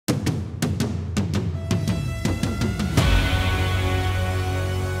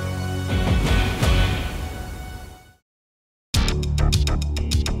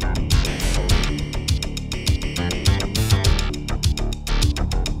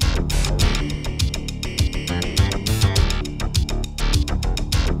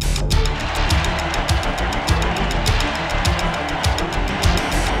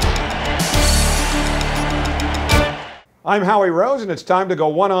I'm Howie Rose, and it's time to go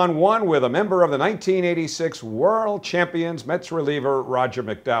one-on-one with a member of the 1986 World Champions, Mets reliever Roger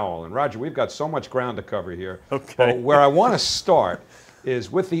McDowell. And Roger, we've got so much ground to cover here. Okay. But where I want to start is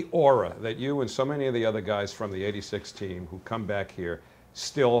with the aura that you and so many of the other guys from the '86 team who come back here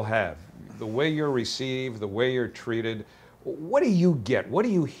still have. The way you're received, the way you're treated. What do you get? What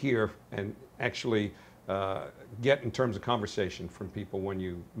do you hear and actually get in terms of conversation from people when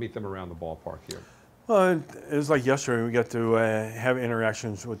you meet them around the ballpark here? Well, it was like yesterday. We got to have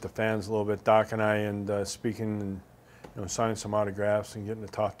interactions with the fans a little bit, Doc and I, and speaking and signing some autographs and getting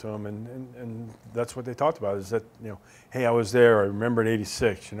to talk to them. And that's what they talked about is that, hey, I was there. I remembered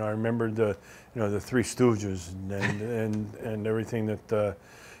 '86. I remembered the Three Stooges and everything that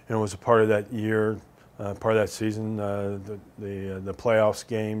was a part of that year, part of that season. The playoffs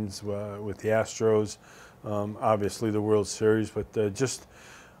games with the Astros, obviously the World Series, but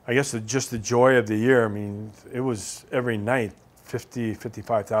I guess just the joy of the year. I mean, it was every night,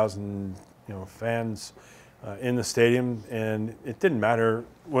 55,000 fans in the stadium, and it didn't matter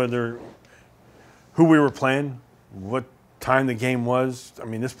who we were playing, what time the game was. I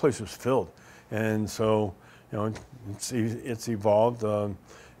mean, this place was filled, and so it's evolved,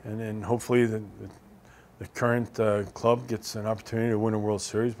 and hopefully the current club gets an opportunity to win a World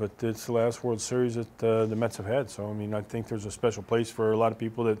Series, but it's the last World Series that the Mets have had. So, I mean, I think there's a special place for a lot of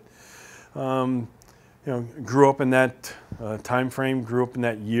people that, grew up in that time frame, grew up in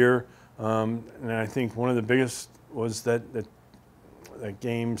that year. And I think one of the biggest was that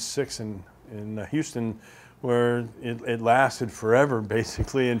Game 6 in Houston, where it lasted forever,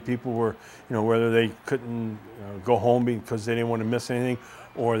 basically, and people were, whether they couldn't go home because they didn't want to miss anything,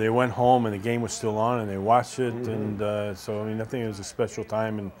 or they went home and the game was still on and they watched it. Mm-hmm. And so, I mean, I think it was a special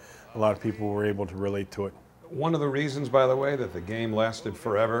time, and a lot of people were able to relate to it. One of the reasons, by the way, that the game lasted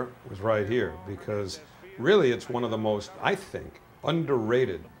forever was right here, because really it's one of the most, I think,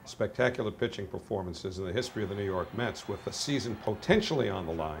 underrated, spectacular pitching performances in the history of the New York Mets, with the season potentially on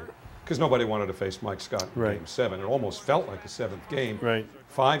the line, because nobody wanted to face Mike Scott in Game 7. It almost felt like a seventh game. Right.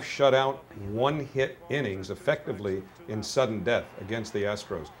 5 shutout, 1-hit innings, effectively in sudden death against the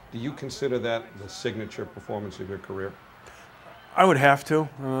Astros. Do you consider that the signature performance of your career? I would have to.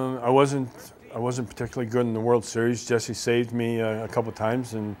 I wasn't particularly good in the World Series. Jesse saved me a couple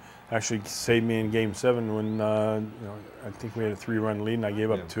times, and actually saved me in Game 7 when I think we had a 3-run lead and I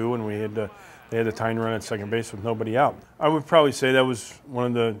gave up 2, and they had the tying run at second base with nobody out. I would probably say that was one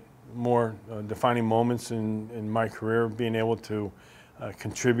of the more defining moments in my career, being able to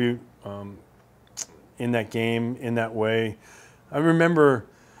contribute in that game in that way. I remember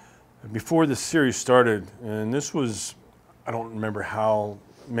before the series started, and this was, I don't remember how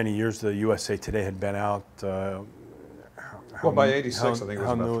many years the USA Today had been out. Well, by '86, I think it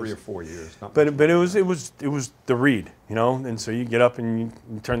was about 3 or 4 years. But it was the read, and so you get up and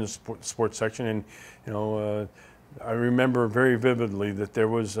you turn the sports section, and I remember very vividly that there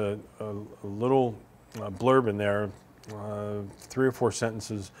was a little blurb in there, 3 or 4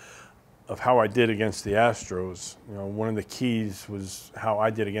 sentences of how I did against the Astros. One of the keys was how I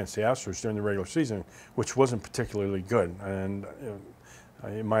did against the Astros during the regular season, which wasn't particularly good, and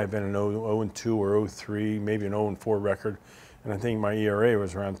it might have been an 0-2 or 0-3, maybe an 0-4 record, and I think my ERA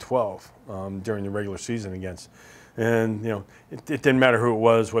was around 12 during the regular season against. And it didn't matter who it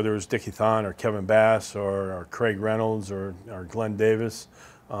was, whether it was Dickie Thon or Kevin Bass or Craig Reynolds or Glenn Davis,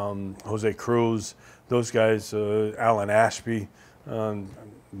 Jose Cruz, those guys, Alan Ashby,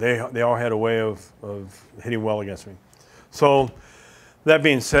 they all had a way of hitting well against me. So that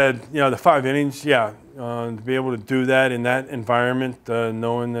being said, the 5 innings, to be able to do that in that environment,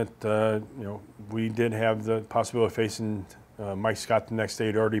 knowing that we did have the possibility of facing Mike Scott the next day.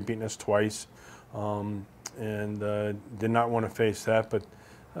 He'd already beaten us twice. And did not want to face that, but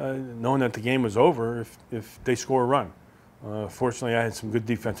knowing that the game was over if they score a run. Fortunately, I had some good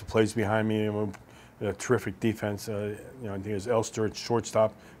defensive plays behind me, and a terrific defense. I think it was Elster at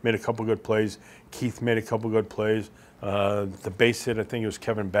shortstop, made a couple good plays. Keith made a couple good plays. The base hit, I think it was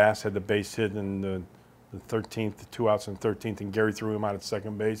Kevin Bass had the base hit in the 13th, 2 outs in the 13th, and Gary threw him out at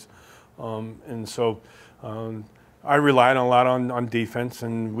second base. And so I relied a lot on defense,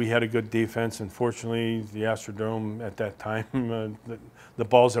 and we had a good defense. And fortunately, the Astrodome at that time, the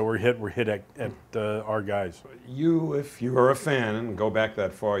balls that were hit at our guys. You, if you are a fan and go back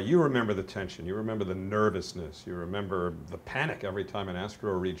that far, you remember the tension, you remember the nervousness, you remember the panic every time an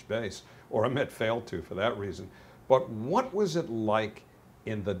Astro reached base, or a Met failed to for that reason. But what was it like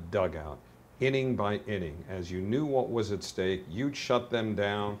in the dugout, inning by inning, as you knew what was at stake? You'd shut them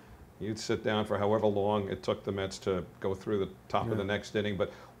down. You'd sit down for however long it took the Mets to go through the top of the next inning.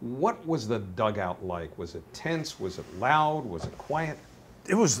 But What was the dugout like? Was it tense? Was it loud? Was it quiet?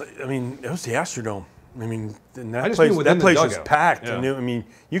 It was. I mean, it was the Astrodome. I mean, and I that just mean place. within That the place was dugout. packed. Yeah. And I mean,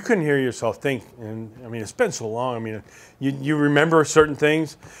 you couldn't hear yourself think. And I mean, it's been so long. I mean, you remember certain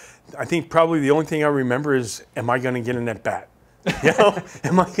things. I think probably the only thing I remember is, am I going to get in that bat? You know,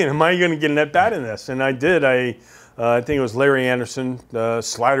 am I going to get in that bat in this? And I did. I think it was Larry Anderson,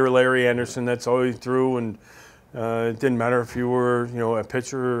 slider Larry Anderson. That's all he threw, and it didn't matter if you were, you know, a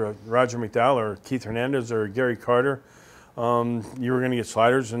pitcher, Roger McDowell or Keith Hernandez or Gary Carter. You were going to get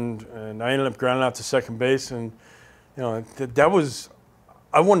sliders, and I ended up grounding out to second base, and you know that was.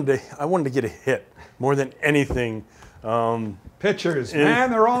 I wanted to get a hit more than anything. Pitchers, man,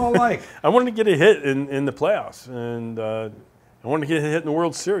 they're all alike. I wanted to get a hit in the playoffs, and I wanted to get a hit in the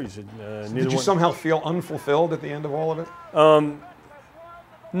World Series. Did you somehow feel unfulfilled at the end of all of it?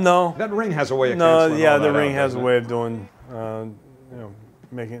 No. That ring has a way of No, canceling yeah, all the that ring out, has a doesn't it? way of doing, you know,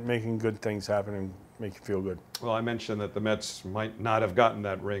 making good things happen and make you feel good. Well, I mentioned that the Mets might not have gotten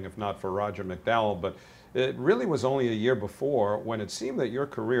that ring if not for Roger McDowell, but it really was only a year before when it seemed that your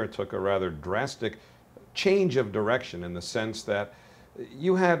career took a rather drastic change of direction in the sense that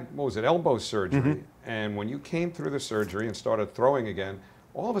you had, what was it, elbow surgery, and when you came through the surgery and started throwing again,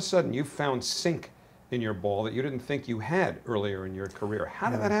 all of a sudden you found sink in your ball that you didn't think you had earlier in your career. How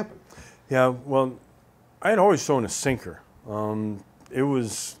did that happen? Yeah, well, I had always thrown a sinker. It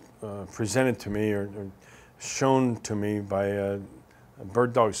was presented to me or shown to me by a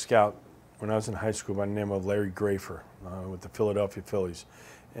bird dog scout when I was in high school by the name of Larry Grafer with the Philadelphia Phillies.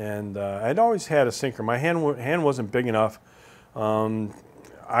 And I'd always had a sinker. My hand wasn't big enough,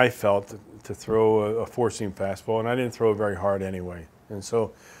 I felt, to throw a four-seam fastball, and I didn't throw it very hard anyway. And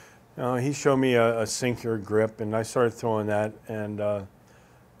so he showed me a sinker grip, and I started throwing that. And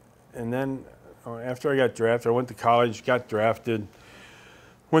then after I got drafted, I went to college, got drafted,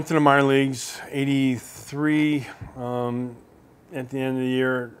 went to the minor leagues, 83. At the end of the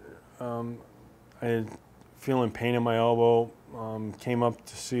year, I had feeling pain in my elbow. Came up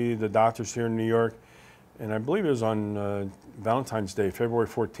to see the doctors here in New York, and I believe it was on Valentine's Day, February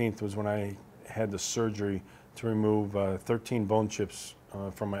 14th, was when I had the surgery to remove 13 bone chips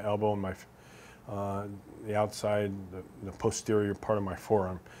from my elbow and the outside, the posterior part of my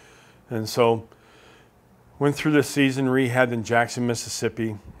forearm. And so went through the season, rehabbed in Jackson,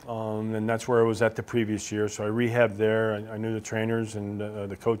 Mississippi, and that's where I was at the previous year. So I rehabbed there. I knew the trainers and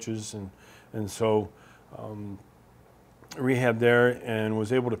the coaches, and so rehabbed there and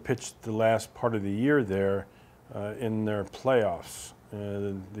was able to pitch the last part of the year there in their playoffs,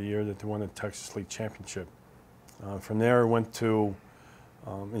 the year that they won the Texas League Championship. From there I went to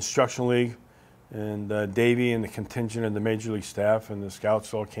Instruction League, and Davey and the contingent of the Major League staff and the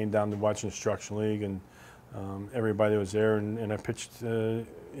scouts all came down to watch Instruction League, and everybody was there, and I pitched in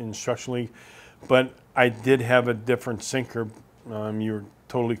Instruction League. But I did have a different sinker. You're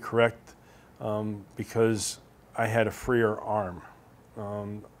totally correct, because I had a freer arm.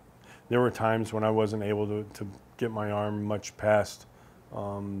 There were times when I wasn't able to get my arm much past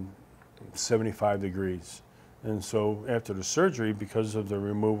 75 degrees. And so after the surgery, because of the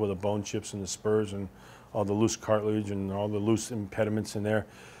removal of the bone chips and the spurs and all the loose cartilage and all the loose impediments in there,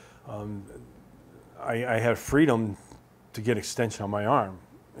 I had freedom to get extension on my arm.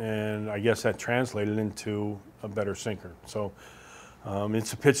 And I guess that translated into a better sinker. So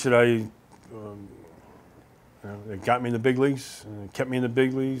it's a pitch that it got me in the big leagues, kept me in the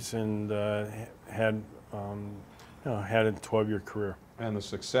big leagues, and had a 12-year career. And the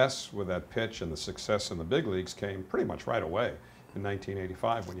success with that pitch and the success in the big leagues came pretty much right away in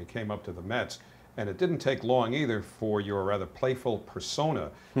 1985 when you came up to the Mets. And it didn't take long either for your rather playful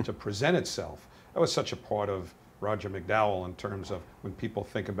persona to present itself. That was such a part of Roger McDowell in terms of when people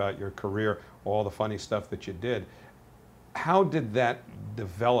think about your career, all the funny stuff that you did. How did that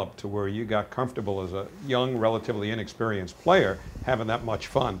develop to where you got comfortable as a young, relatively inexperienced player having that much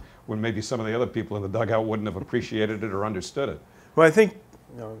fun when maybe some of the other people in the dugout wouldn't have appreciated it or understood it? Well, I think,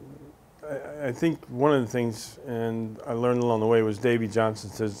 I think one of the things, and I learned along the way, was Davey Johnson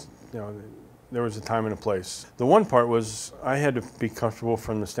says, there was a time and a place. The one part was I had to be comfortable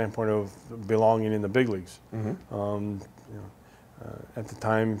from the standpoint of belonging in the big leagues. Mm-hmm. At the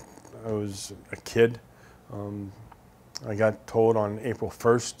time, I was a kid. I got told on April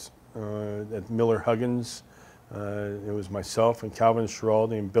 1st at Miller Huggins, it was myself and Calvin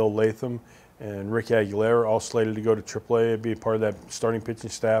Schiraldi and Bill Latham and Rick Aguilera, all slated to go to AAA and be a part of that starting pitching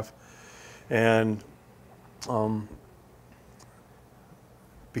staff. And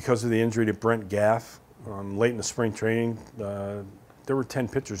because of the injury to Brent Gaff, late in the spring training, there were 10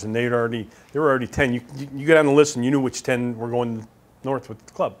 pitchers, and there were already 10. You got on the list, and you knew which 10 were going north with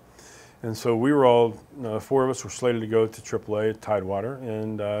the club. And so we were all, 4 of us were slated to go to AAA at Tidewater.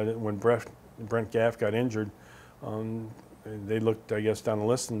 And when Brent Gaff got injured, they looked, I guess, down the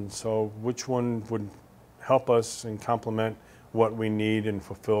list and saw which one would help us and complement what we need and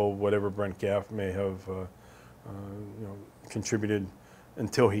fulfill whatever Brent Gaff may have contributed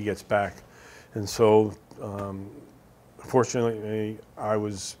until he gets back. And so, fortunately, I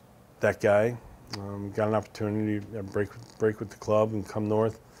was that guy. Got an opportunity to break with the club and come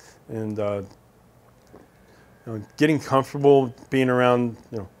north. And getting comfortable being around,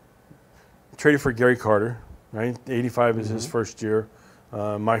 traded for Gary Carter, right? 85 is his first year,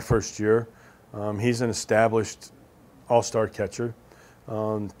 my first year. He's an established all-star catcher.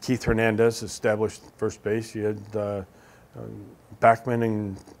 Keith Hernandez, established first base. You had Backman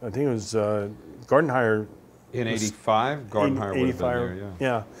and I think it was Gardenhire. In 85, Gardenhire would have been there,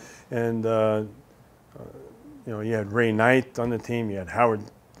 yeah. And you had Ray Knight on the team. You had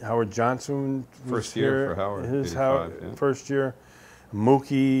Howard Johnson. First year for Howard. His 85, first year.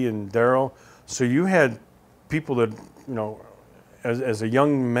 Mookie and Darryl. So you had people that, as a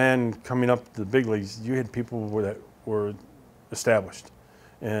young man coming up to the big leagues, you had people that were established.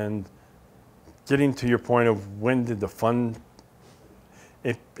 And getting to your point of when did the fun,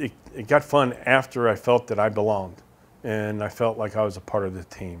 it got fun after I felt that I belonged. And I felt like I was a part of the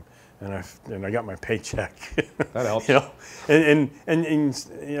team. And I got my paycheck. That helps. And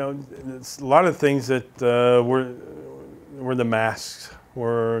it's a lot of things that were the masks,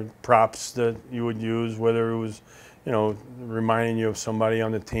 were props that you would use, whether it was, reminding you of somebody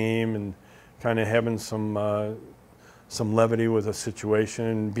on the team and kind of having some levity with a situation,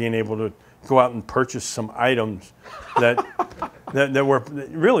 and being able to go out and purchase some items that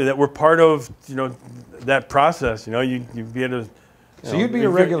were part of that process. You'd be able to. So you'd be a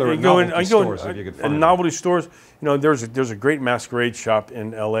regular at novelty stores if you could find them. Novelty stores, there's a great masquerade shop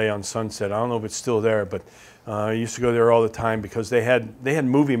in L.A. on Sunset. I don't know if it's still there, but I used to go there all the time because they had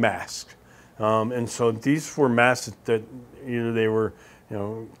movie masks, and so these were masks that either they were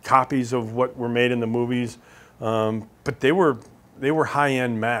copies of what were made in the movies, but they were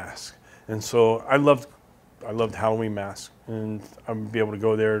high-end masks, and so I loved Halloween masks, and I'd be able to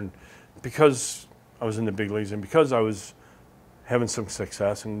go there, and because I was in the big leagues and because I was having some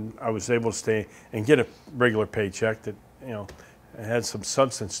success, and I was able to stay and get a regular paycheck that had some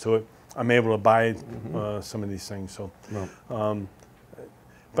substance to it. I'm able to buy some of these things. So,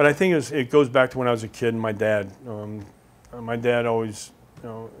 but I think it goes back to when I was a kid. And my dad always,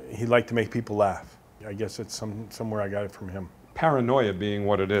 he liked to make people laugh. I guess it's somewhere I got it from him. Paranoia being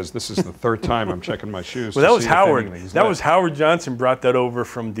what it is. This is the third time I'm checking my shoes. Well, that was Howard. That was Howard Johnson brought that over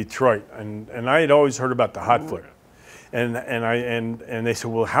from Detroit, and I had always heard about the hot foot. And they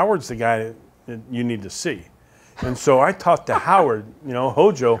said, well, Howard's the guy that you need to see. And so I talked to Howard,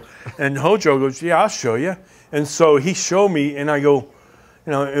 Hojo, and Hojo goes, yeah, I'll show you. And so he showed me, and I go,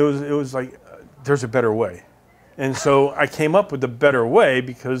 it was like, there's a better way. And so I came up with a better way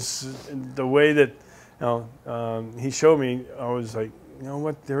because the way that he showed me, I was like, you know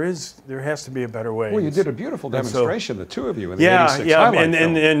what, there has to be a better way. Well, you did a beautiful demonstration, the two of you, in the yeah, 86 yeah, highlight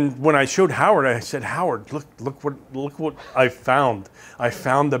film. And when I showed Howard, I said, Howard, look what I found. I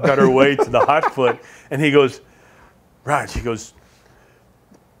found the better way to the hot foot. And he goes, Raj, he goes,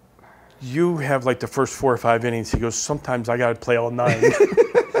 you have like the first 4 or 5 innings. He goes, sometimes I got to play all 9.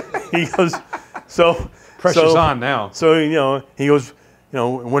 He goes, pressure's on now. So, he goes,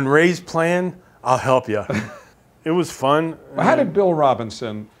 when Ray's playing, I'll help you. It was fun. Well, how did Bill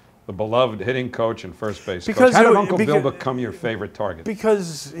Robinson, the beloved hitting coach and first base coach, how did Uncle Bill become your favorite target?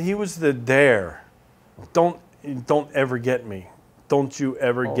 Because he was the dare. Don't ever get me. Don't you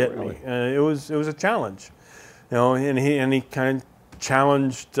ever get me. It was a challenge, and he kind of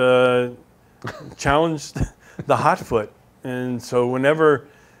challenged the hot foot. And so whenever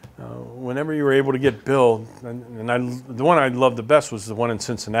you were able to get Bill, the one I loved the best was the one in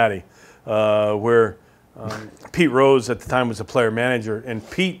Cincinnati, where Pete Rose at the time was a player manager, and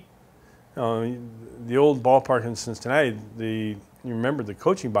Pete, the old ballpark in Cincinnati, you remember the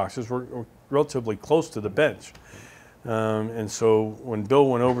coaching boxes were relatively close to the bench, and so when Bill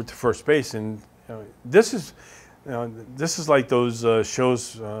went over to first base, and this is like those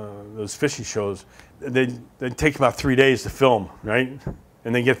shows, those fishy shows. They take about 3 days to film, right,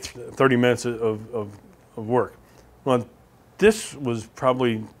 and they get 30 minutes of work. Well, this was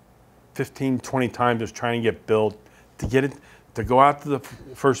probably 15, 20 times just trying to get Bill to get it, to go out to the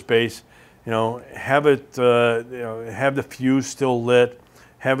first base, have it, have the fuse still lit,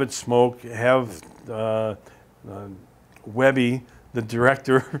 have it smoke, have Webby, the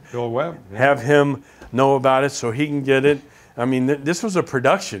director, Bill Webb, have him know about it so he can get it. I mean, this was a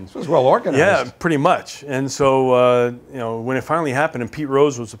production. This was well organized. Yeah, pretty much. And so, you know, when it finally happened, and Pete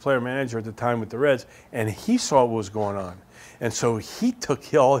Rose was the player manager at the time with the Reds, and he saw what was going on. And so he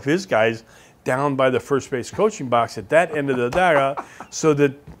took all of his guys down by the first base coaching box at that end of the dugout so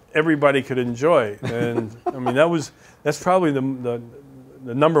that everybody could enjoy. And, I mean, that's probably the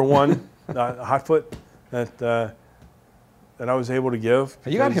number one hot foot that I was able to give.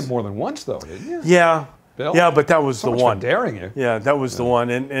 You got him more than once, though, didn't you? Yeah. Bill? Yeah, but that was So the much one. for daring you. Yeah, that was the one.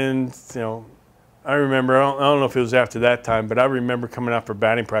 And you know, I remember, I don't know if it was after that time, but I remember coming out for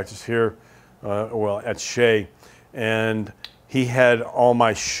batting practice here, well, at Shea, and he had all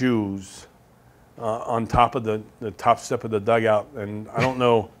my shoes on top of the top step of the dugout. And I don't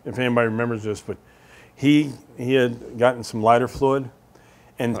know if anybody remembers this, but he had gotten some lighter fluid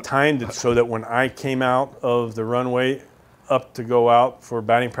and timed it so that when I came out of the runway up to go out for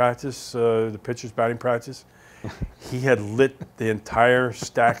batting practice, the pitcher's batting practice, he had lit the entire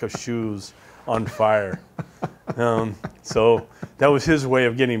stack of shoes on fire. So that was his way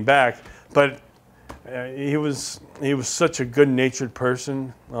of getting back. But he was such a good-natured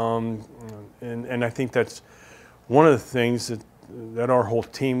person, and I think that's one of the things that our whole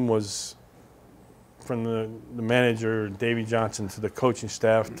team was, from the manager, Davey Johnson, to the coaching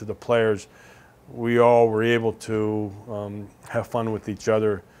staff, to the players. We all were able to have fun with each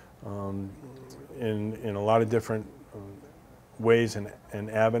other in a lot of different ways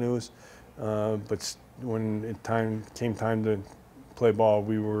and avenues. But when it came time to play ball,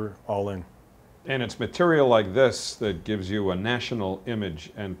 we were all in. And it's material like this that gives you a national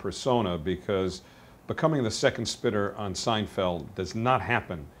image and persona, because becoming the second spitter on Seinfeld does not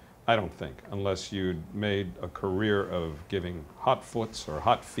happen, I don't think, unless you'd made a career of giving hot foots or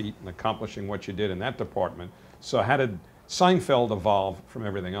hot feet and accomplishing what you did in that department. So how did Seinfeld evolve from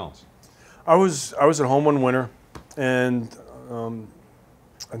everything else? I was at home one winter, and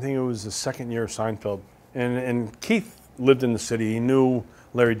I think it was the second year of Seinfeld. And Keith lived in the city. He knew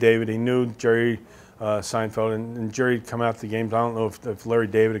Larry David. He knew Jerry Seinfeld, and Jerry had come out to the games. I don't know if Larry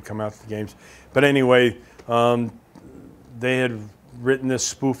David had come out to the games. But anyway, they had written this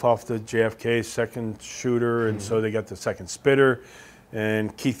spoof off the JFK second shooter, and so they got the second spitter.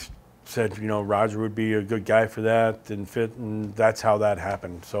 And Keith said, you know, Roger would be a good guy for that and fit, and that's how that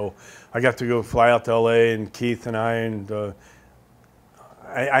happened. So I got to go fly out to LA, and Keith and I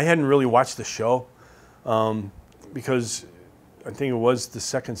hadn't really watched the show because I think it was the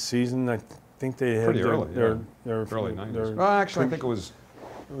second season. I think they had Pretty early, their early 90s. Well, actually, I think it was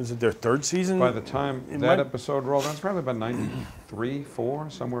it their third season? By the time that episode rolled out, it's probably about 93, 4,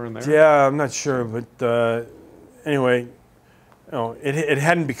 somewhere in there. Yeah, I'm not sure, but anyway, you know, it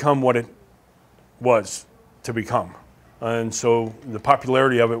hadn't become what it was to become, and so the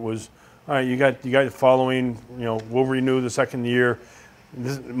popularity of it was, all right, you got the following, you know, we'll renew the second year.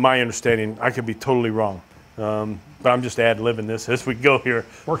 This is my understanding. I could be totally wrong, but I'm just ad-libbing this as we go here.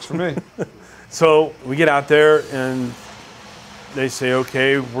 Works for me. So we get out there, and they say,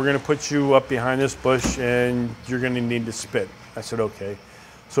 okay, we're going to put you up behind this bush, and you're going to need to spit. I said, okay.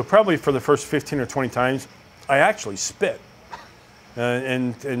 So probably for the first 15 or 20 times, I actually spit.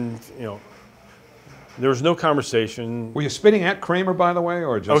 And you know, there was no conversation. Were you spitting at Kramer, by the way,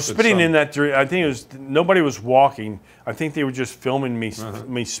 or just? I was spitting in that. I think it was, nobody was walking. I think they were just filming me,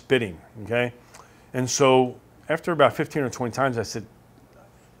 me spitting. Okay, and so after about 15 or 20 times, I said,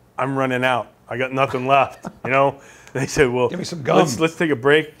 "I'm running out. I got nothing left." You know, they said, "Well, give me some gum. Let's take a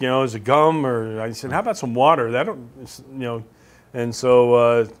break." You know, is it gum, or I said, "How about some water?" That don't, you know, and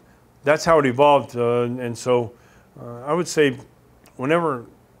so that's how it evolved. And so I would say, whenever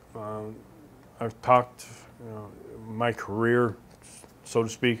I've talked, you know, my career, so to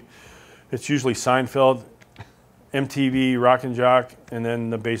speak, it's usually Seinfeld, MTV, Rock and Jock, and then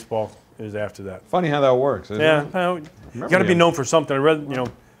the baseball is after that. Funny how that works, isn't it? Yeah, you got to be known for something. I'd rather, you know,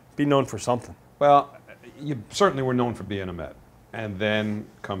 be known for something. Well, you certainly were known for being a Met. And then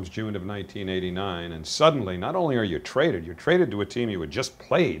comes June of 1989, and suddenly, not only are you traded to a team you had just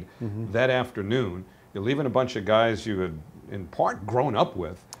played that afternoon. You're leaving a bunch of guys you had, in part, grown up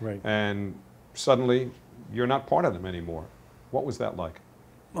with, right, and suddenly you're not part of them anymore. What was that like?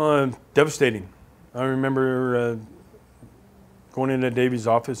 Devastating. I remember going into Davey's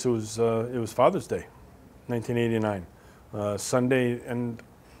office. It was Father's Day, 1989, Sunday, and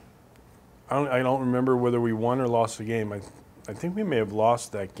I don't remember whether we won or lost the game. I think we may have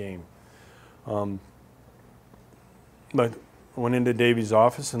lost that game. But went into Davey's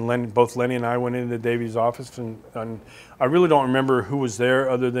office, and both Lenny and I went into Davey's office, and I really don't remember who was there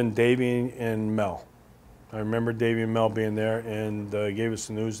other than Davey and Mel. I remember Davey and Mel being there, and gave us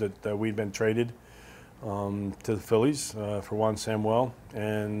the news that we'd been traded. to the Phillies for Juan Samuel,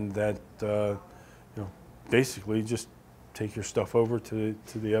 and that basically just take your stuff over to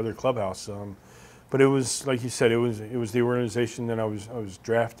the other clubhouse. But it was, like you said, it was the organization that I was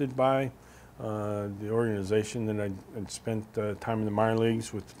drafted by, the organization that I'd spent time in the minor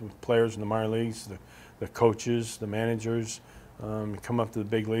leagues with players in the minor leagues, the coaches, the managers, come up to the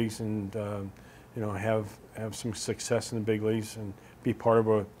big leagues and have some success in the big leagues and be part of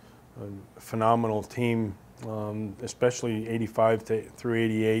a phenomenal team, especially 85 through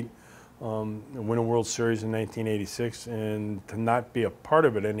 88. Win a World Series in 1986, and to not be a part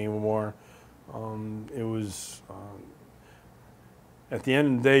of it anymore, it was. At the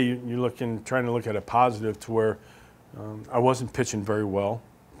end of the day, you're trying to look at a positive to where I wasn't pitching very well.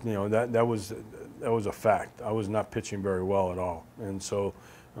 That was a fact. I was not pitching very well at all, and so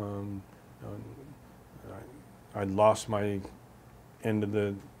I lost my end of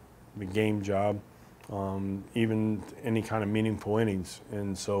the game job, even any kind of meaningful innings,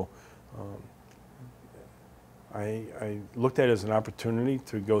 and so. I looked at it as an opportunity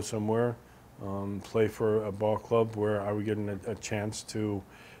to go somewhere, play for a ball club where I would get a chance to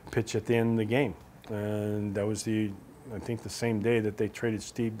pitch at the end of the game. And that was I think the same day that they traded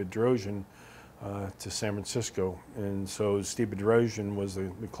Steve Bedrosian to San Francisco. And so Steve Bedrosian was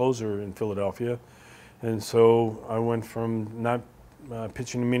the closer in Philadelphia. And so I went from not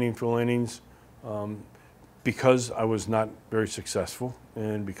pitching meaningful innings because I was not very successful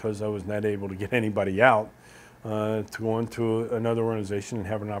and because I was not able to get anybody out, to go into another organization and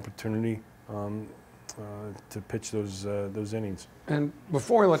have an opportunity to pitch those innings. And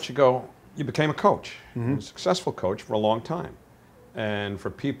before I let you go, you became a coach, a successful coach for a long time. And for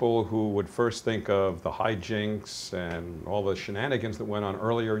people who would first think of the hijinks and all the shenanigans that went on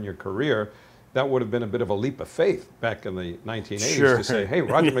earlier in your career, that would have been a bit of a leap of faith back in the 1980s to say, hey,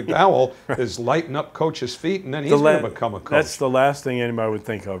 Roger McDowell is lighting up coaches' feet and then he's going to become a coach. That's the last thing anybody would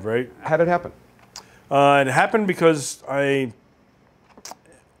think of, right? How did it happen? It happened because I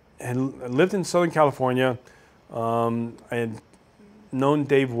had lived in Southern California. I had known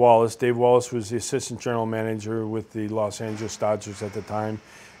Dave Wallace. Dave Wallace was the assistant general manager with the Los Angeles Dodgers at the time.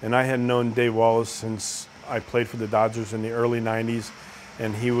 And I had known Dave Wallace since I played for the Dodgers in the early 90s.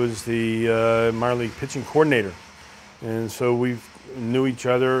 And he was the minor league pitching coordinator. And so we knew each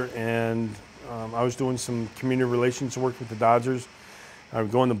other, and I was doing some community relations work with the Dodgers. I would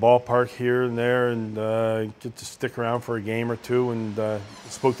go in the ballpark here and there and get to stick around for a game or two, and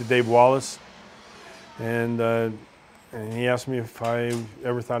spoke to Dave Wallace. And he asked me if I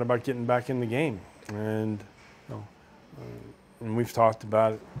ever thought about getting back in the game. And, and we've talked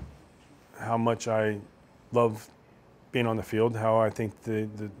about how much I love being on the field, how I think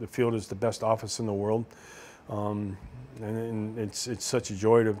the field is the best office in the world, and it's such a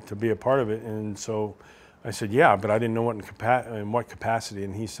joy to be a part of it. And so I said, yeah, but I didn't know in what capacity.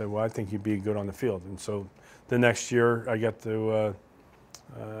 And he said, well, I think you'd be good on the field. And so the next year I got to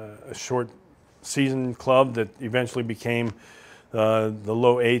a short season club that eventually became the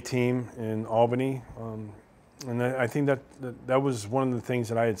low A team in Albany. And I think that was one of the things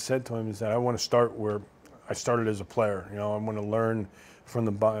that I had said to him, is that I want to start where I started as a player. I want to learn from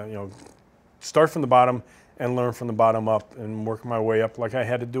start from the bottom and learn from the bottom up and work my way up like I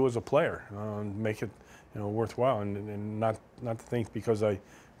had to do as a player, make it worthwhile, and not to think because I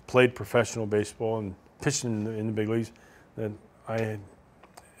played professional baseball and pitched in the big leagues that I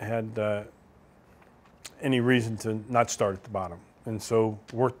had any reason to not start at the bottom. And so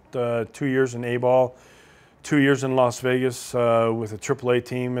worked 2 years in A-ball, 2 years in Las Vegas with a AAA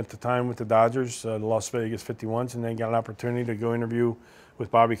team at the time with the Dodgers, the Las Vegas 51s, and then got an opportunity to go interview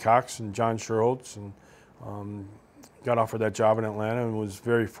with Bobby Cox and John Sherholtz, and got offered that job in Atlanta, and was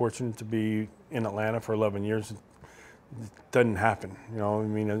very fortunate to be in Atlanta for 11 years. It doesn't happen,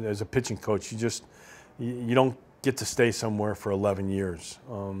 as a pitching coach, you don't get to stay somewhere for 11 years.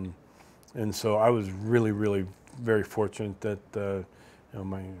 And so I was really, really very fortunate that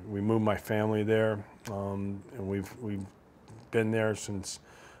we moved my family there, and we've been there since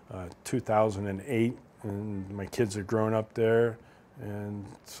 2008, and my kids are growing up there, and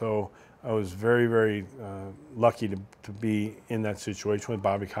so I was very, very lucky to be in that situation with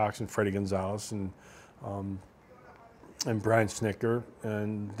Bobby Cox and Freddie Gonzalez and Brian Snicker,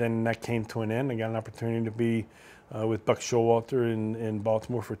 and then that came to an end. I got an opportunity to be with Buck Showalter in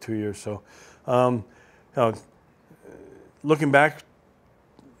Baltimore for 2 years. So, looking back,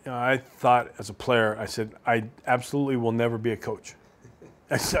 I thought as a player, I said, I absolutely will never be a coach.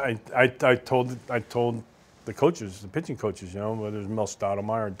 I told the coaches, the pitching coaches, whether it's Mel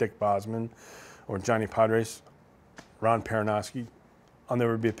Stottlemyre or Dick Bosman or Johnny Padres, Ron Paranowski, I'll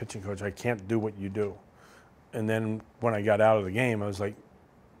never be a pitching coach. I can't do what you do. And then when I got out of the game, I was like,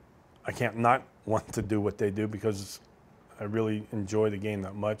 I can't not want to do what they do because I really enjoy the game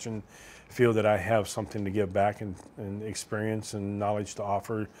that much and feel that I have something to give back and experience and knowledge to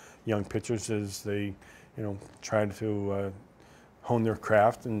offer young pitchers as they, try to hone their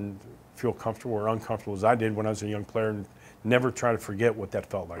craft and feel comfortable or uncomfortable as I did when I was a young player, and never try to forget what that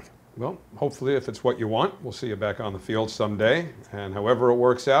felt like. Well, hopefully if it's what you want, we'll see you back on the field someday. And however it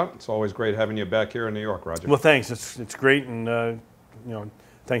works out, it's always great having you back here in New York, Roger. Well, thanks. It's great, and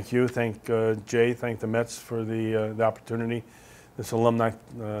thank you, thank Jay, thank the Mets for the opportunity. This alumni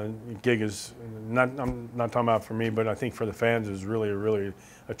gig is I'm not talking about for me, but I think for the fans is really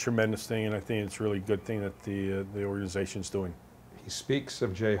a tremendous thing, and I think it's a really good thing that the organization's doing. He speaks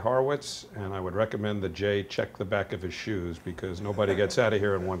of Jay Horwitz, and I would recommend that Jay check the back of his shoes because nobody gets out of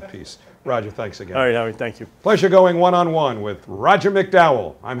here in one piece. Roger, thanks again. All right, Howie, thank you. Pleasure going one-on-one with Roger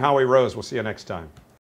McDowell. I'm Howie Rose. We'll see you next time.